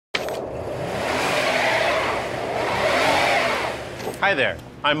Hi there,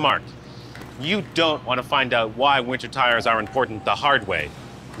 I'm Mark. You don't want to find out why winter tires are important the hard way.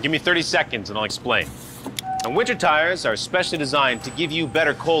 Give me 30 seconds and I'll explain. Now, winter tires are specially designed to give you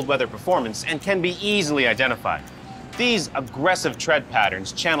better cold weather performance and can be easily identified. These aggressive tread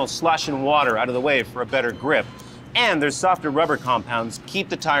patterns channel slush and water out of the way for a better grip, and their softer rubber compounds keep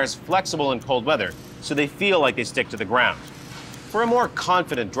the tires flexible in cold weather so they feel like they stick to the ground. For a more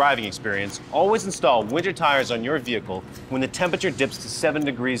confident driving experience, always install winter tires on your vehicle when the temperature dips to 7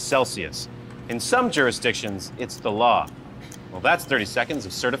 degrees Celsius. In some jurisdictions, it's the law. Well, that's 30 seconds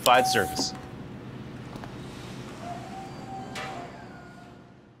of certified service.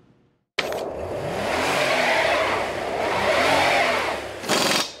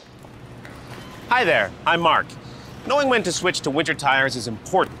 Hi there, I'm Mark. Knowing when to switch to winter tires is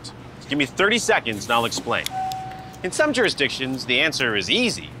important. Give me 30 seconds and I'll explain. In some jurisdictions, the answer is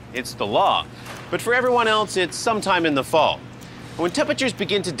easy. It's the law. But for everyone else, it's sometime in the fall. When temperatures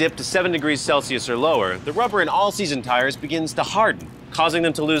begin to dip to 7 degrees Celsius or lower, the rubber in all-season tires begins to harden, causing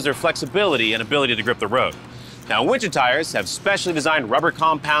them to lose their flexibility and ability to grip the road. Now, winter tires have specially designed rubber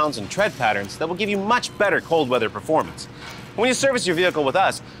compounds and tread patterns that will give you much better cold weather performance. When you service your vehicle with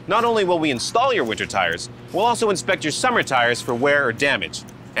us, not only will we install your winter tires, we'll also inspect your summer tires for wear or damage.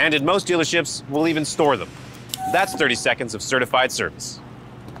 And in most dealerships, we'll even store them. That's 30 seconds of certified service.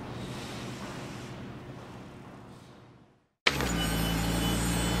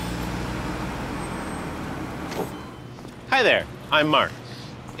 Hi there, I'm Mark.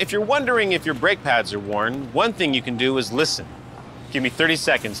 If you're wondering if your brake pads are worn, one thing you can do is listen. Give me 30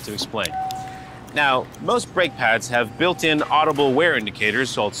 seconds to explain. Now, most brake pads have built-in audible wear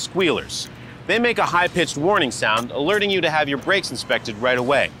indicators called squealers. They make a high-pitched warning sound, alerting you to have your brakes inspected right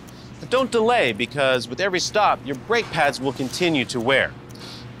away. But don't delay, because with every stop, your brake pads will continue to wear.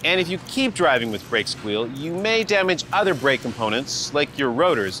 And if you keep driving with brake squeal, you may damage other brake components, like your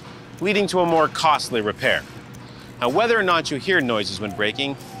rotors, leading to a more costly repair. Now, whether or not you hear noises when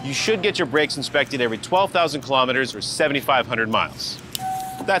braking, you should get your brakes inspected every 12,000 kilometers or 7,500 miles.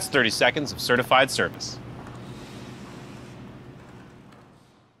 That's 30 seconds of certified service.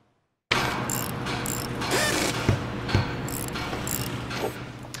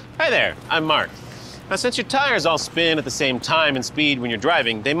 Hi there, I'm Mark. Now, since your tires all spin at the same time and speed when you're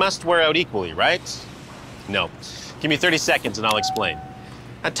driving, they must wear out equally, right? No. Give me 30 seconds and I'll explain.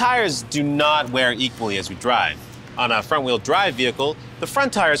 Now, tires do not wear equally as we drive. On a front-wheel drive vehicle, the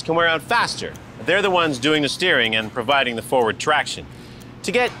front tires can wear out faster. They're the ones doing the steering and providing the forward traction.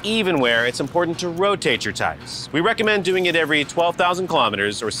 To get even wear, it's important to rotate your tires. We recommend doing it every 12,000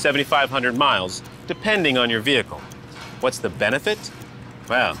 kilometers or 7,500 miles, depending on your vehicle. What's the benefit?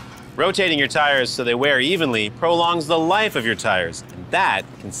 Well, rotating your tires so they wear evenly prolongs the life of your tires, and that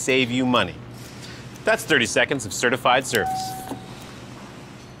can save you money. That's 30 seconds of certified service.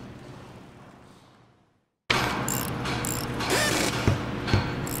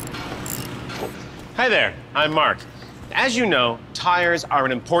 Hi there, I'm Mark. As you know, tires are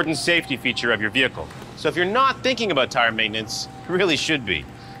an important safety feature of your vehicle. So if you're not thinking about tire maintenance, you really should be.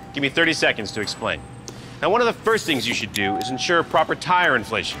 Give me 30 seconds to explain. Now, one of the first things you should do is ensure proper tire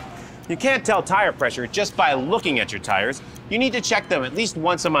inflation. You can't tell tire pressure just by looking at your tires. You need to check them at least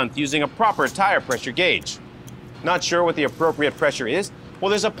once a month using a proper tire pressure gauge. Not sure what the appropriate pressure is? Well,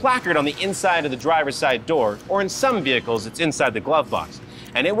 there's a placard on the inside of the driver's side door, or in some vehicles, it's inside the glove box.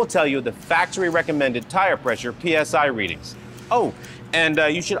 And it will tell you the factory recommended tire pressure PSI readings. Oh, and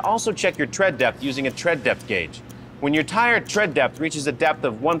you should also check your tread depth using a tread depth gauge. When your tire tread depth reaches a depth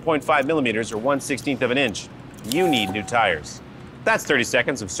of 1.5 millimeters or 1/16 of an inch, you need new tires. That's 30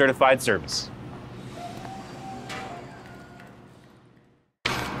 seconds of certified service.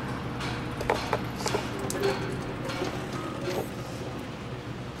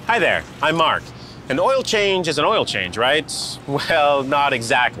 Hi there, I'm Mark. An oil change is an oil change, right? Well, not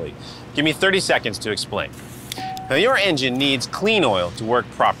exactly. Give me 30 seconds to explain. Now, your engine needs clean oil to work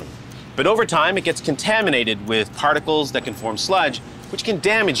properly. But over time, it gets contaminated with particles that can form sludge, which can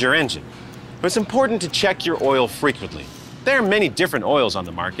damage your engine. But it's important to check your oil frequently. There are many different oils on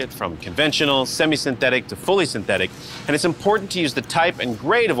the market, from conventional, semi-synthetic to fully synthetic, and it's important to use the type and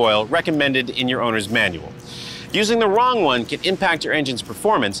grade of oil recommended in your owner's manual. Using the wrong one can impact your engine's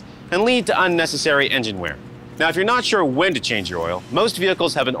performance and lead to unnecessary engine wear. Now, if you're not sure when to change your oil, most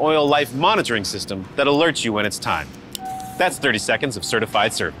vehicles have an oil life monitoring system that alerts you when it's time. That's 30 seconds of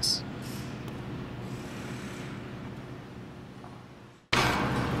certified service.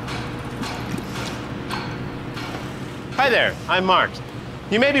 Hi there, I'm Mark.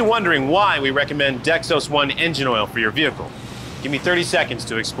 You may be wondering why we recommend Dexos 1 engine oil for your vehicle. Give me 30 seconds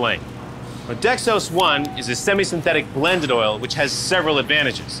to explain. Now, Dexos 1 is a semi-synthetic blended oil which has several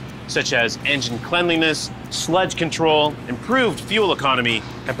advantages, such as engine cleanliness, sludge control, improved fuel economy,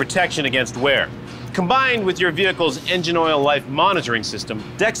 and protection against wear. Combined with your vehicle's engine oil life monitoring system,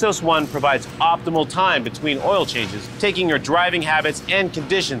 Dexos 1 provides optimal time between oil changes, taking your driving habits and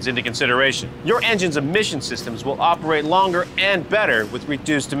conditions into consideration. Your engine's emission systems will operate longer and better with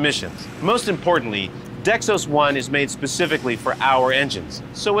reduced emissions. Most importantly, Dexos 1 is made specifically for our engines,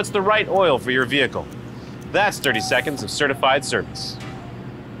 so it's the right oil for your vehicle. That's 30 seconds of certified service.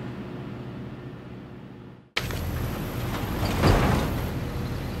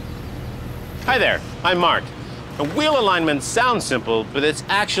 Hi there, I'm Mark. A wheel alignment sounds simple, but it's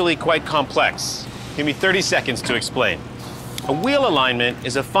actually quite complex. Give me 30 seconds to explain. A wheel alignment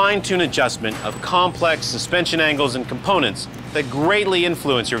is a fine-tuned adjustment of complex suspension angles and components that greatly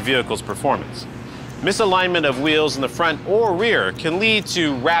influence your vehicle's performance. Misalignment of wheels in the front or rear can lead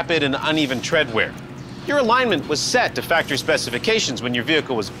to rapid and uneven tread wear. Your alignment was set to factory specifications when your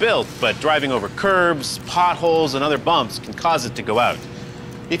vehicle was built, but driving over curbs, potholes, and other bumps can cause it to go out.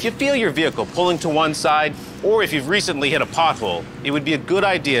 If you feel your vehicle pulling to one side, or if you've recently hit a pothole, it would be a good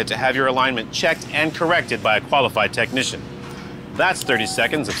idea to have your alignment checked and corrected by a qualified technician. That's 30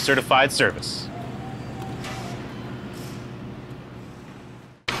 seconds of certified service.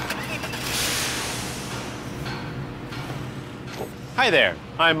 Hi there,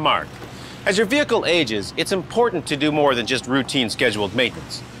 I'm Mark. As your vehicle ages, it's important to do more than just routine scheduled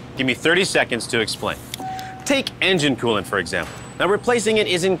maintenance. Give me 30 seconds to explain. Take engine coolant, for example. Now, replacing it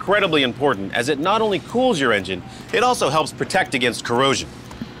is incredibly important as it not only cools your engine, it also helps protect against corrosion.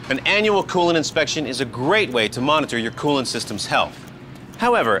 An annual coolant inspection is a great way to monitor your coolant system's health.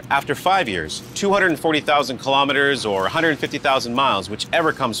 However, after 5 years, 240,000 kilometers or 150,000 miles,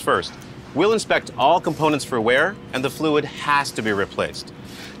 whichever comes first, we'll inspect all components for wear and the fluid has to be replaced.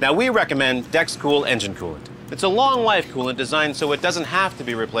 Now, we recommend DexCool engine coolant. It's a long-life coolant designed so it doesn't have to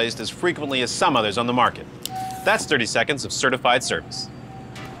be replaced as frequently as some others on the market. That's 30 seconds of certified service.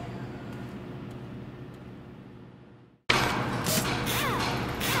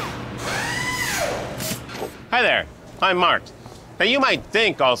 Hi there, I'm Mark. Now, you might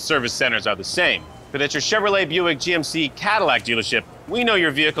think all service centers are the same, but at your Chevrolet, Buick, GMC, Cadillac dealership, we know your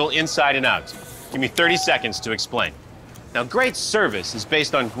vehicle inside and out. Give me 30 seconds to explain. Now, great service is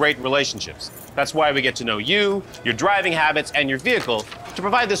based on great relationships. That's why we get to know you, your driving habits, and your vehicle to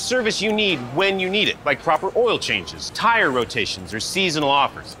provide the service you need when you need it, like proper oil changes, tire rotations, or seasonal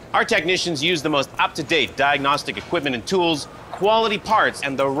offers. Our technicians use the most up-to-date diagnostic equipment and tools, quality parts,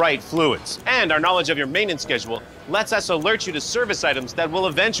 and the right fluids. And our knowledge of your maintenance schedule lets us alert you to service items that will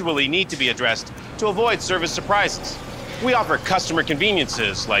eventually need to be addressed to avoid service surprises. We offer customer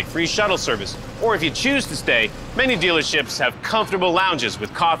conveniences like free shuttle service, or if you choose to stay, many dealerships have comfortable lounges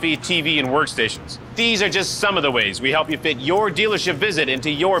with coffee, TV, and workstations. These are just some of the ways we help you fit your dealership visit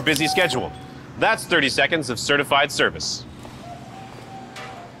into your busy schedule. That's 30 seconds of certified service.